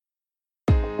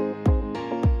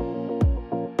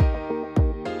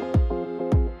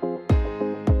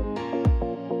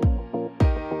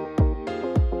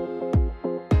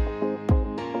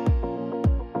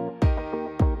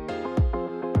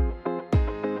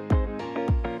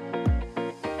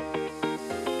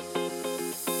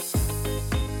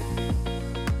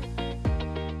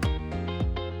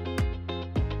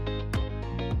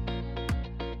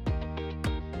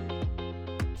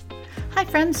Hi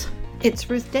friends,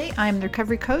 it's Ruth Day. I'm the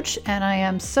recovery coach and I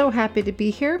am so happy to be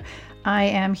here. I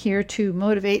am here to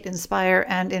motivate, inspire,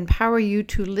 and empower you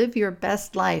to live your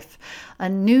best life. A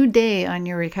new day on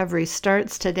your recovery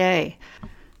starts today.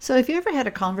 So if you ever had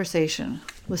a conversation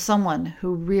with someone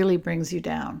who really brings you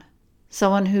down,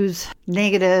 someone who's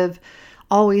negative,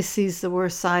 always sees the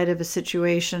worst side of a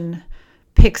situation,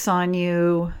 picks on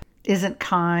you, isn't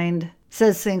kind,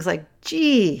 says things like,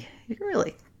 gee,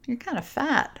 you're kind of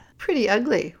fat, pretty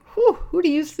ugly. Whew, who do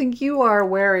you think you are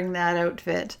wearing that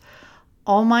outfit?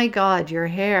 Oh my God, your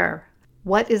hair.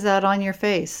 What is that on your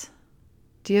face?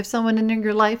 Do you have someone in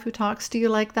your life who talks to you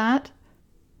like that?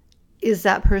 Is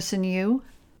that person you?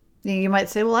 You might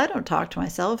say, well, I don't talk to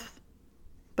myself,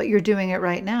 but you're doing it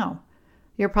right now.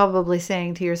 You're probably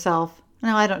saying to yourself,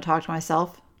 no, I don't talk to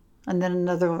myself. And then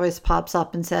another voice pops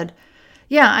up and said,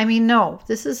 no,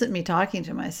 this isn't me talking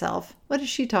to myself. What is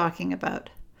she talking about?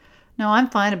 No, I'm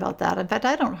fine about that. In fact,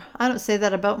 I don't say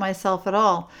that about myself at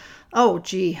all. Oh,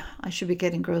 gee, I should be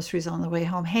getting groceries on the way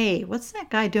home. Hey, what's that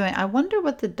guy doing? I wonder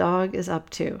what the dog is up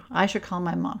to. I should call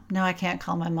my mom. No, I can't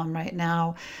call my mom right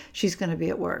now. She's going to be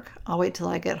at work. I'll wait till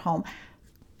I get home.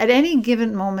 At any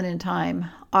given moment in time,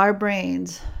 our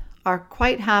brains are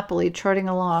quite happily charting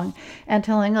along and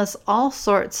telling us all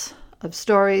sorts of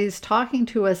stories, talking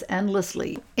to us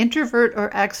endlessly. Introvert or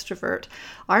extrovert,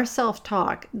 our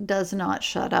self-talk does not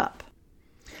shut up.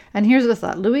 And here's the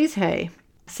thought. Louise Hay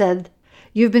said,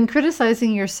 you've been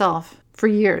criticizing yourself for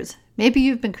years. Maybe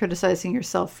you've been criticizing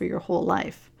yourself for your whole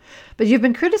life, but you've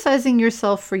been criticizing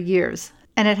yourself for years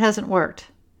and it hasn't worked.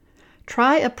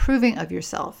 Try approving of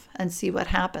yourself and see what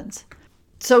happens.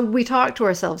 So we talk to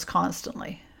ourselves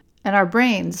constantly, and our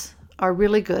brains are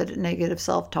really good at negative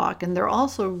self-talk, and they're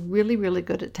also really, really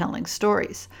good at telling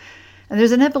stories. And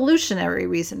there's an evolutionary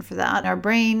reason for that. Our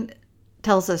brain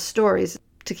tells us stories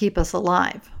to keep us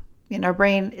alive. In our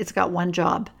brain, it's got one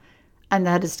job, and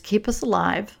that is to keep us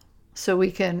alive so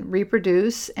we can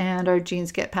reproduce and our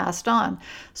genes get passed on.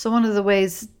 So one of the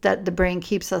ways that the brain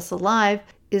keeps us alive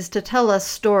is to tell us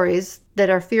stories that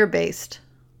are fear-based.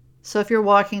 So if you're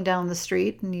walking down the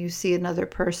street and you see another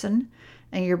person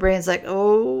and your brain's like,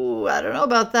 oh, I don't know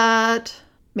about that.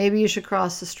 Maybe you should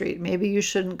cross the street. Maybe you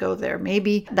shouldn't go there.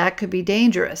 Maybe that could be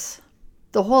dangerous.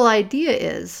 The whole idea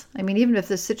is, even if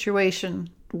the situation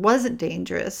wasn't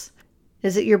dangerous,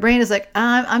 is that your brain is like,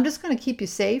 I'm just going to keep you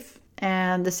safe.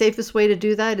 And the safest way to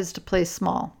do that is to play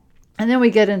small. And then we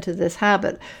get into this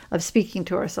habit of speaking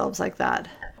to ourselves like that.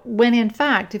 When in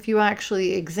fact, if you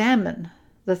actually examine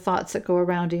the thoughts that go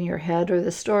around in your head or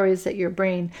the stories that your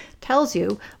brain tells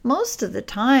you, most of the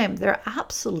time they're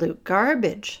absolute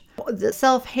garbage. The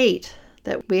self-hate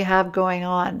that we have going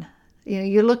on,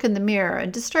 you look in the mirror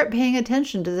and just start paying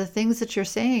attention to the things that you're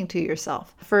saying to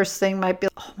yourself. First thing might be,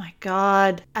 oh my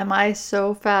God, am I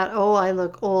so fat? Oh, I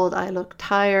look old. I look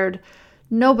tired.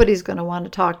 Nobody's going to want to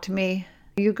talk to me.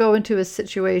 You go into a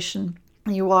situation,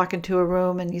 you walk into a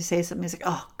room and you say something, it's like,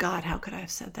 oh God, how could I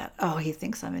have said that? Oh, he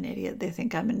thinks I'm an idiot. They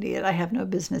think I'm an idiot. I have no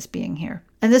business being here.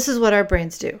 And this is what our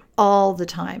brains do all the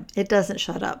time. It doesn't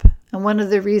shut up. And one of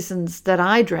the reasons that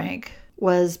I drank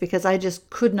was because I just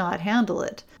could not handle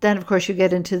it. Then, of course, you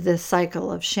get into this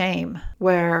cycle of shame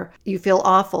where you feel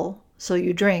awful, so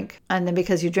you drink. And then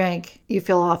because you drank, you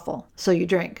feel awful, so you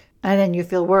drink. And then you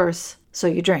feel worse, so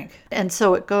you drink. And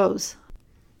so it goes.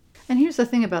 And here's the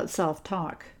thing about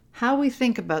self-talk. How we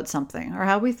think about something or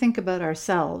how we think about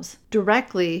ourselves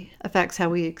directly affects how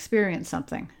we experience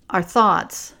something. Our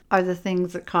thoughts are the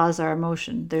things that cause our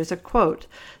emotion. There's a quote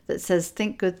that says,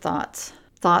 think good thoughts.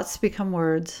 Thoughts become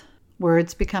words.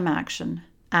 Words become action.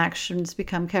 Actions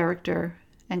become character.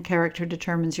 And character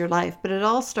determines your life. But it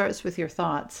all starts with your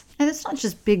thoughts. And it's not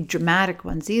just big dramatic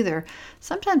ones either.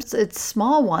 Sometimes it's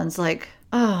small ones like,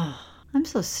 oh, I'm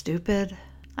so stupid.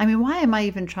 Why am I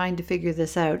even trying to figure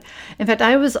this out? In fact,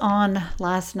 I was on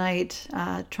last night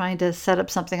trying to set up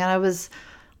something, and I was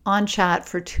on chat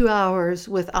for 2 hours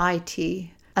with IT.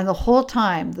 And the whole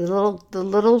time, the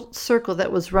little circle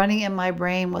that was running in my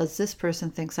brain was, this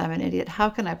person thinks I'm an idiot. How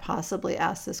can I possibly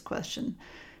ask this question?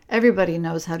 Everybody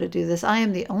knows how to do this. I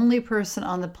am the only person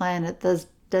on the planet that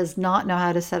does not know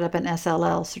how to set up an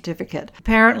SLL certificate.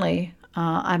 Apparently,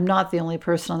 I'm not the only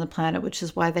person on the planet, which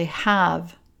is why they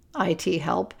have IT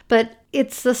help, but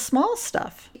it's the small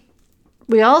stuff.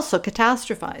 We also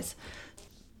catastrophize.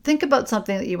 Think about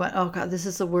something that you went, oh God, this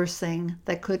is the worst thing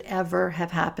that could ever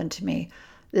have happened to me.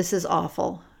 This is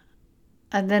awful.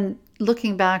 And then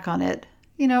looking back on it,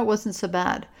 it wasn't so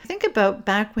bad. Think about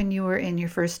back when you were in your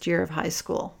first year of high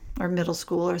school or middle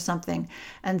school or something,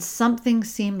 and something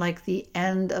seemed like the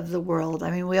end of the world.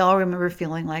 I mean, we all remember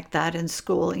feeling like that in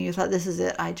school, and you thought, this is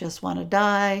it. I just want to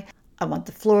die. I want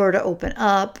the floor to open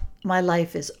up. My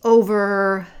life is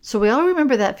over. So we all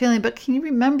remember that feeling, but can you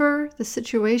remember the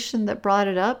situation that brought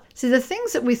it up? See, the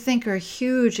things that we think are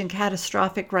huge and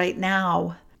catastrophic right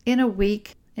now, in a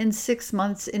week, in 6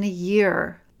 months, in a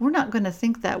year, we're not going to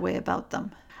think that way about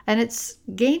them. And it's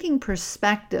gaining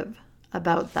perspective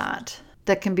about that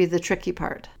can be the tricky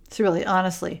part. It's really,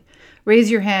 honestly,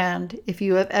 raise your hand if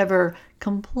you have ever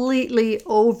completely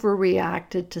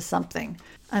overreacted to something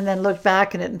and then looked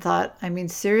back at it and thought, I mean,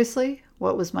 seriously,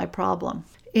 what was my problem?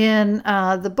 In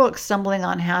the book, Stumbling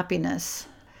on Happiness,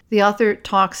 the author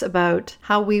talks about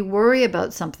how we worry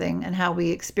about something and how we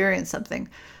experience something.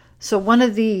 So one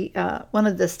of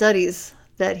the studies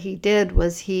that he did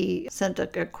was he sent a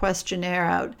questionnaire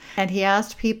out, and he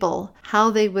asked people how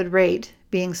they would rate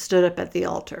being stood up at the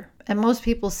altar. And most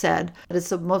people said that it's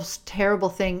the most terrible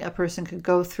thing a person could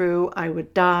go through. I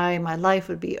would die. My life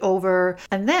would be over.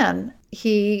 And then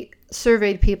he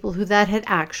surveyed people who that had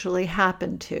actually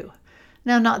happened to.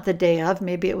 Now, not the day of.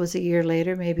 Maybe it was a year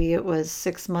later. Maybe it was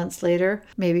 6 months later.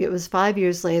 Maybe it was 5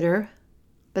 years later.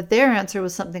 But their answer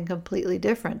was something completely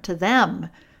different. To them,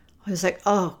 it was like,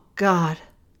 oh, God.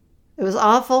 It was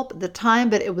awful at the time,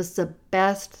 but it was the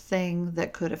best thing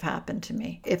that could have happened to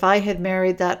me. If I had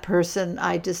married that person,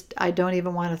 I don't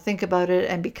even want to think about it.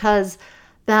 And because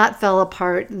that fell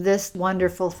apart, this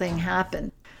wonderful thing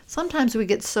happened. Sometimes we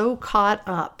get so caught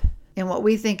up in what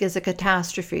we think is a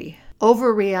catastrophe,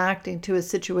 overreacting to a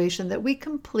situation, that we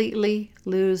completely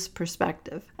lose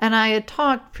perspective. And I had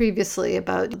talked previously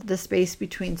about the space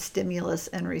between stimulus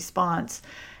and response.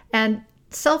 And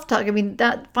self-talk, I mean,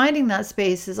 that finding that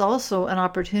space is also an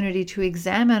opportunity to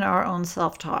examine our own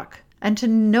self-talk and to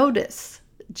notice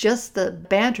just the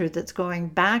banter that's going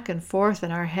back and forth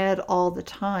in our head all the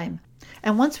time.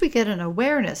 And once we get an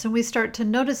awareness and we start to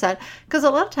notice that, because a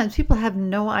lot of times people have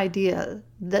no idea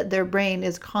that their brain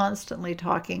is constantly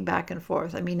talking back and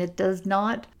forth. I mean, it does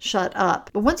not shut up.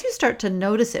 But once you start to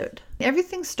notice it,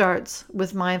 everything starts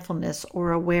with mindfulness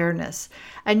or awareness.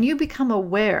 And you become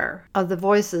aware of the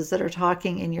voices that are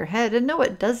talking in your head. And no,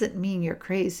 it doesn't mean you're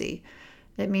crazy.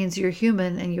 It means you're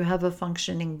human and you have a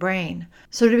functioning brain.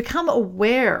 So to become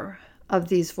aware of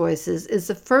these voices is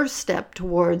the first step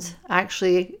towards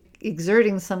actually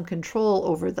exerting some control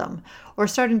over them, or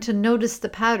starting to notice the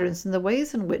patterns and the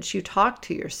ways in which you talk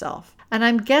to yourself. And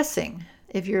I'm guessing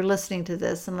if you're listening to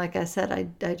this, and like I said,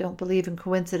 I don't believe in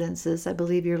coincidences. I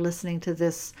believe you're listening to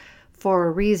this for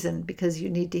a reason, because you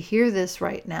need to hear this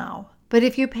right now. But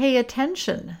if you pay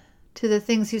attention to the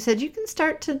things you said, you can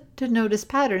start to notice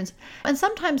patterns. And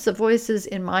sometimes the voices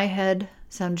in my head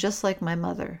sound just like my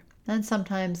mother. And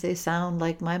sometimes they sound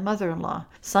like my mother-in-law.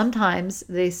 Sometimes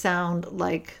they sound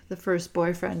like the first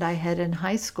boyfriend I had in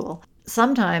high school.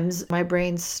 Sometimes my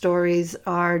brain's stories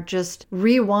are just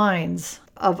rewinds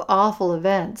of awful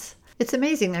events. It's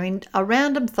amazing. I mean, a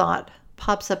random thought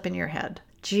pops up in your head.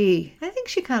 Gee, I think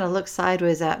she kind of looks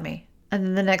sideways at me. And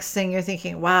then the next thing you're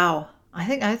thinking, wow, I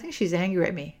think she's angry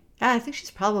at me. Yeah, I think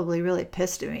she's probably really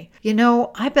pissed at me. You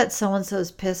know, I bet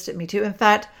so-and-so's pissed at me too. In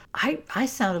fact, I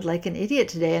sounded like an idiot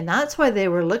today, and that's why they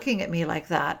were looking at me like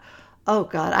that. Oh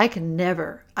God, I can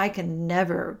never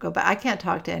go back. I can't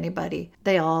talk to anybody.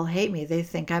 They all hate me. They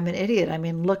think I'm an idiot. I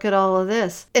mean, look at all of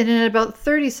this. And in about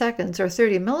 30 seconds or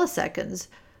 30 milliseconds,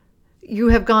 you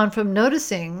have gone from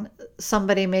noticing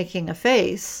somebody making a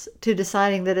face to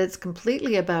deciding that it's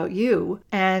completely about you,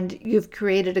 and you've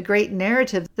created a great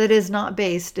narrative that is not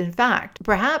based in fact.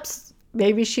 Perhaps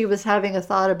maybe she was having a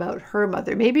thought about her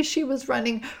mother. Maybe she was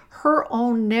running her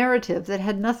own narrative that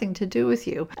had nothing to do with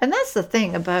you. And that's the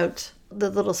thing about the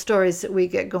little stories that we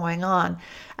get going on.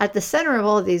 At the center of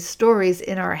all of these stories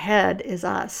in our head is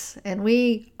us. And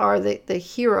we are the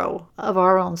hero of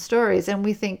our own stories. And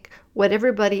we think what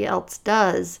everybody else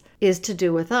does is to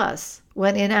do with us.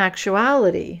 When in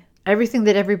actuality, everything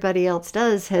that everybody else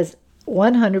does has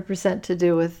 100% to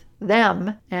do with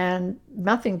them and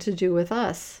nothing to do with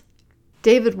us.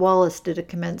 David Wallace did a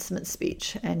commencement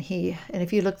speech, and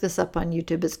if you look this up on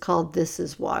YouTube, it's called This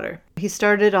Is Water. He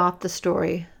started off the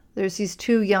story. There's these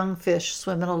two young fish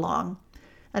swimming along,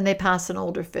 and they pass an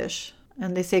older fish,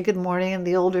 and they say good morning, and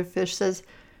the older fish says,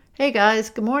 "Hey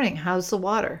guys, good morning, how's the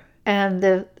water?" And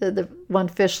the one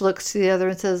fish looks to the other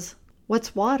and says,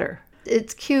 "What's water?"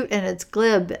 It's cute and it's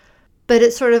glib, but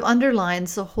it sort of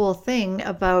underlines the whole thing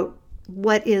about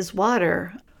what is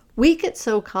water. We get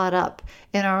so caught up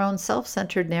in our own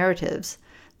self-centered narratives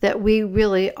that we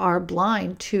really are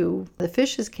blind to, the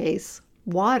fish's case,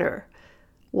 water.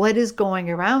 what is going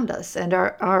around us. And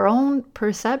our own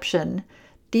perception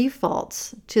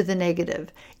defaults to the negative.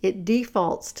 It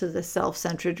defaults to the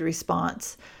self-centered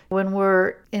response. When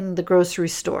we're in the grocery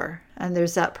store and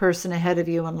there's that person ahead of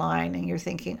you in line and you're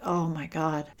thinking, oh my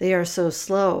God, they are so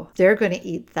slow. They're going to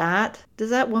eat that. Does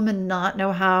that woman not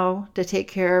know how to take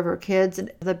care of her kids?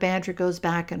 And the banter goes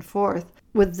back and forth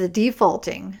with the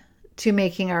defaulting to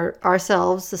making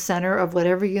ourselves the center of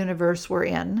whatever universe we're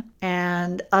in,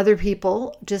 and other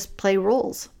people just play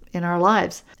roles in our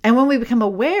lives. And when we become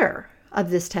aware of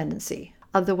this tendency,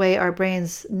 of the way our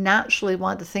brains naturally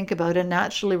want to think about and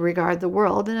naturally regard the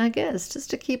world, and again, it's just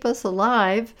to keep us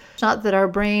alive. It's not that our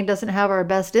brain doesn't have our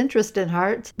best interest in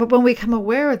heart, but when we become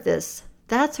aware of this,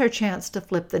 that's our chance to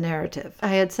flip the narrative. I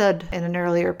had said in an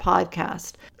earlier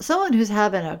podcast, someone who's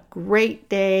having a great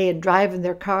day and driving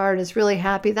their car and is really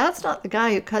happy, that's not the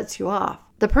guy who cuts you off.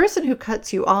 The person who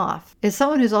cuts you off is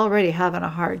someone who's already having a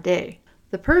hard day.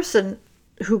 The person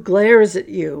who glares at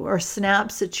you or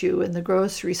snaps at you in the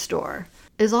grocery store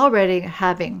is already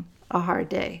having a hard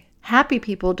day. Happy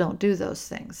people don't do those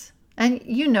things. And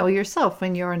you know yourself,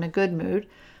 when you're in a good mood,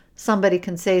 somebody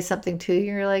can say something to you, and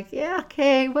you're like, yeah,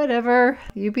 okay, whatever,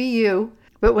 you be you.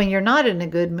 But when you're not in a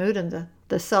good mood and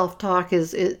the self-talk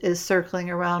is circling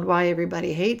around why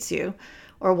everybody hates you,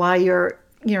 or why you're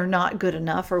not good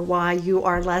enough, or why you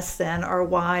are less than, or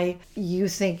why you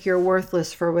think you're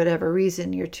worthless for whatever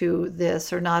reason, you're too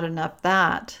this or not enough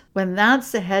that. When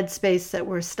that's the headspace that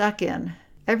we're stuck in,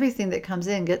 everything that comes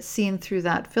in gets seen through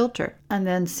that filter. And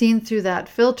then seen through that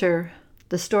filter,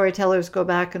 the storytellers go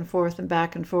back and forth and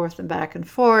back and forth and back and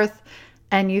forth,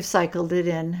 and you've cycled it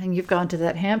in, and you've gone to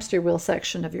that hamster wheel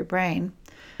section of your brain.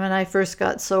 When I first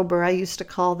got sober, I used to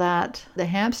call that the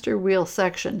hamster wheel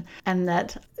section, and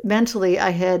that mentally I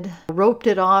had roped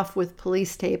it off with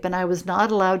police tape, and I was not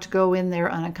allowed to go in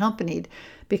there unaccompanied,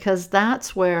 because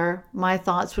that's where my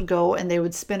thoughts would go, and they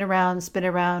would spin around, and spin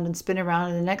around, and spin around.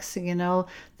 And the next thing you know,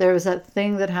 there was that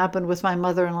thing that happened with my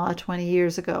mother-in-law 20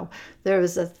 years ago. There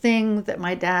was a thing that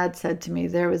my dad said to me.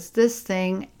 There was this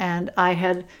thing, and I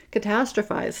had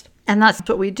catastrophized. And that's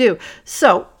what we do.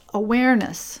 So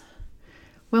awareness.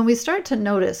 When we start to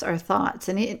notice our thoughts,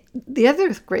 and the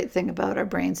other great thing about our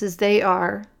brains is they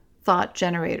are thought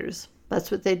generators. That's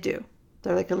what they do.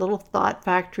 They're like a little thought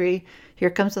factory. Here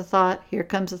comes a thought, here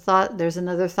comes a thought, there's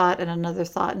another thought and another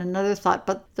thought and another thought.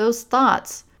 But those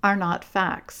thoughts are not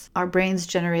facts. Our brains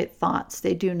generate thoughts.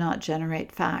 They do not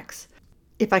generate facts.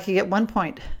 If I could get one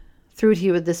point through to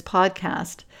you with this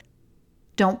podcast,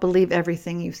 don't believe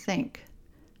everything you think.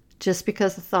 Just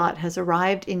because a thought has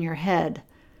arrived in your head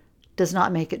does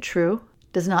not make it true,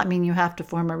 does not mean you have to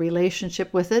form a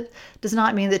relationship with it, does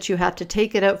not mean that you have to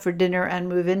take it out for dinner and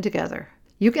move in together.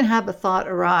 You can have a thought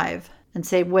arrive and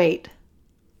say, wait,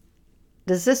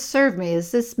 does this serve me?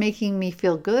 Is this making me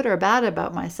feel good or bad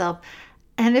about myself?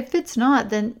 And if it's not,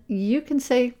 then you can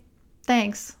say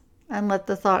thanks and let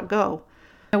the thought go.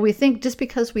 And we think just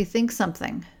because we think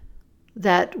something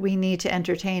that we need to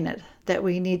entertain it, that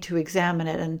we need to examine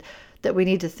it, and that we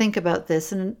need to think about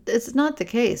this. And it's not the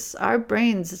case. Our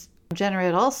brains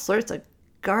generate all sorts of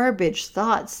garbage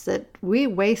thoughts that we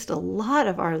waste a lot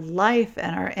of our life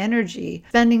and our energy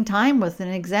spending time with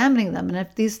and examining them. And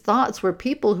if these thoughts were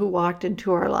people who walked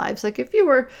into our lives, like if you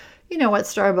were, at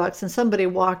Starbucks and somebody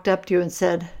walked up to you and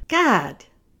said, God,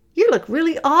 you look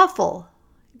really awful.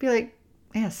 You'd be like,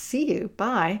 yeah, see you,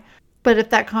 bye. But if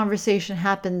that conversation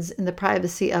happens in the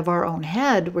privacy of our own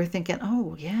head, we're thinking,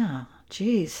 oh yeah,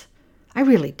 geez, I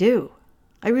really do.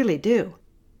 I really do.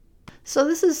 So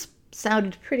this has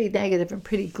sounded pretty negative and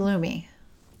pretty gloomy.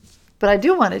 But I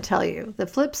do want to tell you the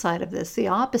flip side of this, the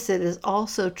opposite is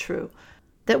also true.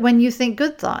 That when you think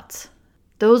good thoughts,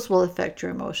 those will affect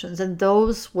your emotions and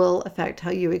those will affect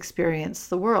how you experience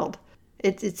the world.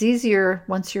 It's easier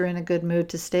once you're in a good mood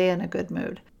to stay in a good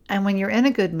mood. And when you're in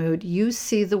a good mood, you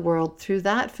see the world through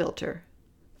that filter.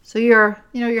 So you're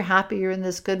happy, you're in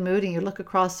this good mood, and you look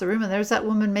across the room and there's that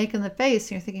woman making the face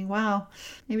and you're thinking, wow,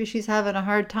 maybe she's having a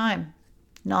hard time.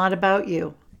 Not about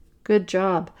you. Good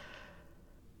job.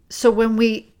 So when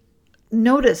we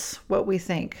notice what we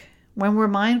think, when we're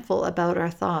mindful about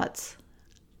our thoughts,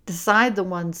 decide the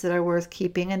ones that are worth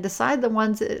keeping and decide the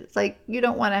ones that you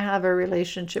don't want to have a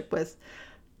relationship with.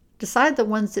 Decide the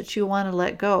ones that you want to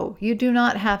let go. You do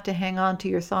not have to hang on to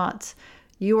your thoughts.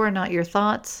 You are not your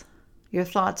thoughts. Your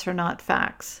thoughts are not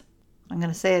facts. I'm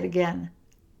going to say it again.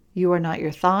 You are not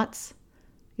your thoughts.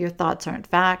 Your thoughts aren't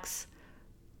facts.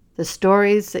 The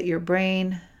stories that your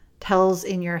brain tells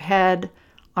in your head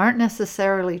aren't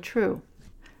necessarily true.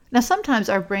 Now, sometimes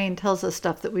our brain tells us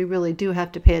stuff that we really do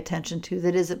have to pay attention to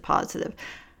that isn't positive.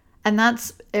 And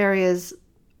that's areas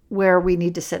where we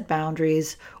need to set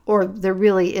boundaries, or there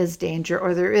really is danger,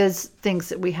 or there is things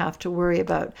that we have to worry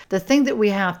about. The thing that we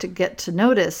have to get to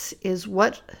notice is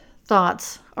what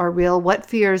thoughts are real, what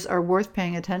fears are worth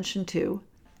paying attention to,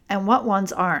 and what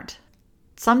ones aren't.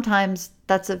 Sometimes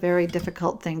that's a very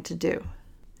difficult thing to do.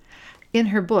 In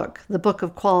her book, The Book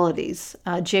of Qualities,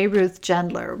 J. Ruth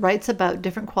Gendler writes about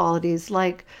different qualities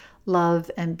like love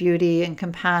and beauty and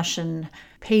compassion,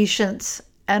 patience,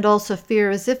 and also fear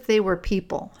as if they were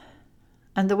people.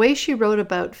 And the way she wrote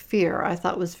about fear I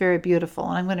thought was very beautiful,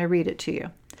 and I'm going to read it to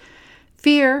you.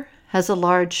 Fear has a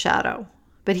large shadow,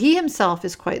 but he himself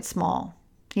is quite small.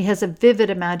 He has a vivid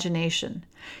imagination.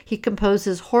 He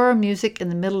composes horror music in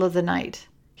the middle of the night.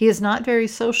 He is not very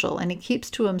social, and he keeps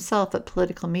to himself at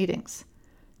political meetings.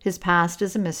 His past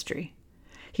is a mystery.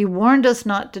 He warned us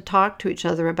not to talk to each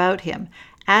other about him,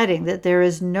 adding that there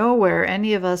is nowhere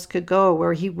any of us could go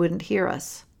where he wouldn't hear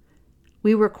us.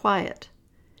 We were quiet.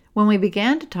 When we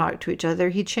began to talk to each other,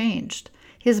 he changed.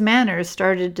 His manners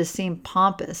started to seem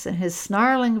pompous, and his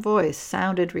snarling voice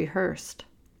sounded rehearsed.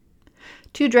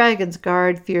 2 dragons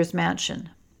guard Fear's mansion.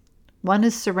 One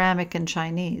is ceramic and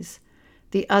Chinese.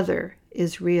 The other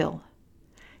is real.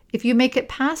 If you make it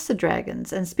past the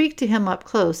dragons and speak to him up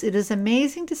close, it is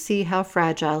amazing to see how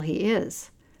fragile he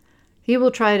is. He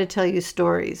will try to tell you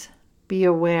stories. Be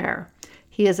aware.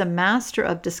 He is a master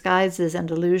of disguises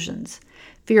and illusions.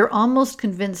 Fear almost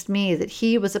convinced me that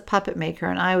he was a puppet maker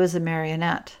and I was a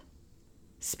marionette.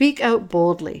 Speak out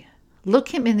boldly.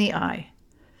 Look him in the eye.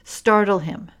 Startle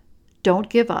him. Don't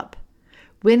give up.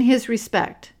 Win his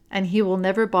respect, and he will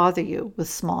never bother you with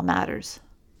small matters.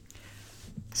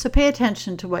 So pay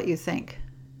attention to what you think.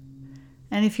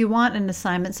 And if you want an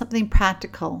assignment, something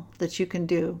practical that you can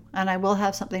do, and I will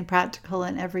have something practical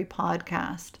in every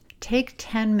podcast, take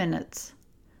 10 minutes.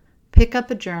 Pick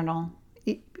up a journal,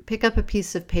 pick up a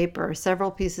piece of paper, or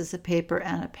several pieces of paper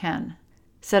and a pen.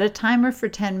 Set a timer for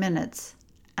 10 minutes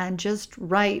and just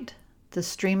write the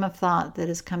stream of thought that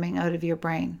is coming out of your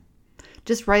brain.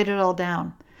 Just write it all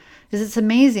down. Because it's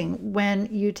amazing when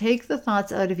you take the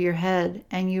thoughts out of your head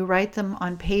and you write them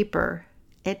on paper,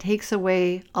 it takes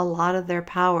away a lot of their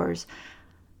powers.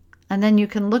 And then you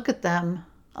can look at them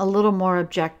a little more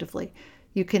objectively.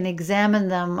 You can examine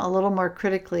them a little more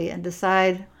critically and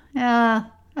decide, yeah,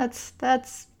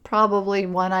 that's probably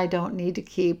one I don't need to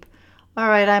keep. All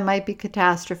right, I might be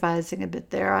catastrophizing a bit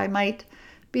there. I might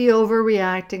be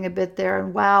overreacting a bit there.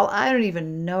 And wow, I don't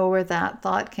even know where that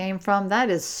thought came from. That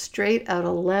is straight out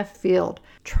of left field.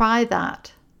 Try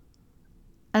that.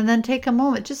 And then take a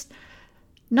moment, just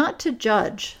not to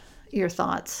judge your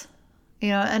thoughts,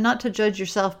 and not to judge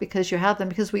yourself because you have them,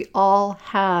 because we all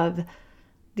have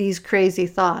these crazy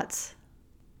thoughts.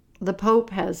 The Pope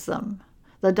has them.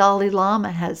 The Dalai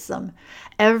Lama has them.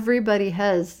 Everybody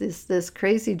has this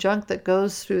crazy junk that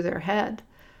goes through their head.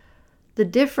 The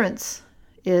difference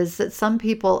is that some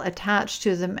people attach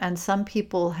to them and some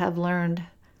people have learned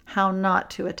how not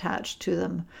to attach to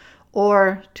them,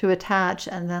 or to attach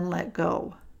and then let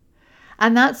go.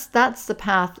 And that's the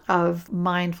path of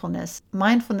mindfulness.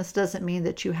 Mindfulness doesn't mean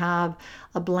that you have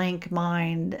a blank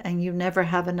mind and you never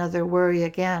have another worry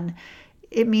again.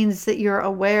 It means that you're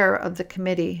aware of the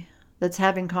committee that's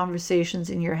having conversations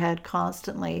in your head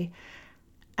constantly.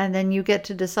 And then you get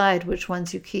to decide which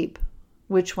ones you keep,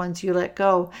 which ones you let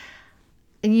go.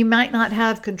 And you might not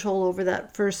have control over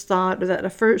that first thought or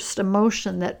that first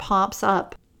emotion that pops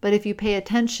up. But if you pay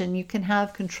attention, you can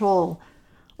have control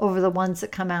over the ones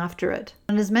that come after it.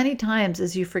 And as many times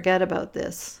as you forget about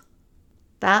this,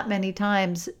 that many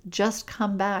times, just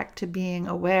come back to being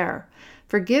aware.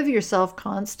 Forgive yourself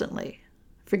constantly.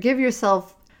 Forgive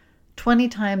yourself 20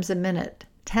 times a minute,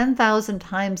 10,000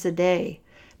 times a day.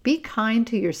 Be kind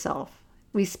to yourself.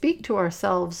 We speak to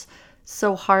ourselves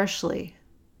so harshly.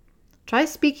 Try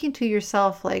speaking to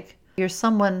yourself like you're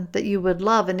someone that you would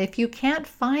love. And if you can't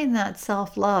find that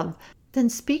self-love, then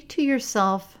speak to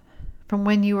yourself from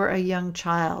when you were a young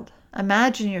child.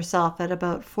 Imagine yourself at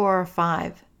about 4 or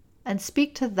 5 and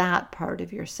speak to that part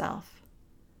of yourself.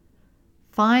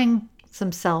 Find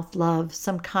some self-love,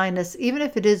 some kindness, even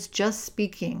if it is just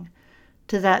speaking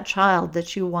to that child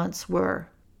that you once were.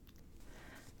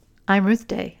 I'm Ruth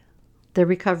Day, the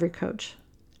Recovery Coach,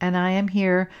 and I am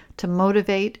here to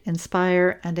motivate,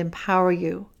 inspire, and empower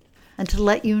you, and to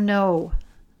let you know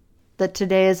that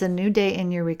today is a new day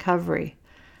in your recovery.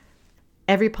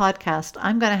 Every podcast,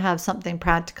 I'm going to have something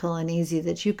practical and easy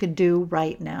that you can do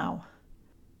right now.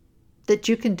 That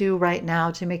you can do right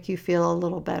now to make you feel a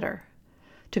little better,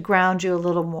 to ground you a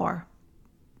little more.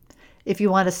 If you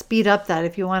want to speed up that,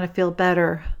 if you want to feel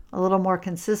better a little more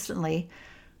consistently,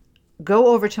 go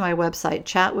over to my website,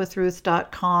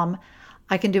 chatwithruth.com.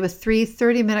 I can do a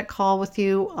 30-minute call with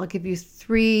you. I'll give you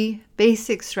 3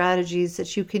 basic strategies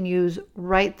that you can use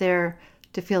right there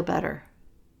to feel better.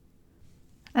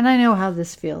 And I know how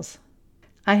this feels.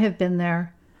 I have been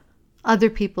there. Other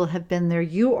people have been there.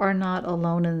 You are not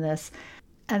alone in this.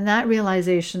 And that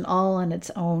realization all on its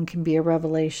own can be a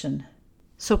revelation.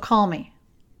 So call me.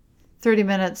 30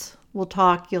 minutes, we'll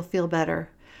talk, you'll feel better.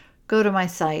 Go to my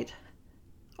site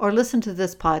or listen to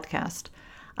this podcast.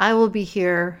 I will be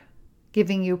here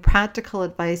giving you practical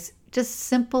advice, just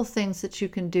simple things that you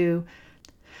can do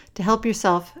to help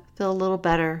yourself feel a little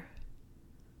better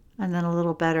and then a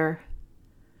little better.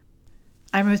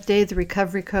 I'm Ruth Day, the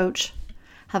Recovery Coach.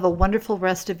 Have a wonderful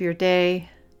rest of your day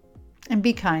and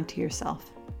be kind to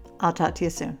yourself. I'll talk to you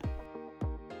soon.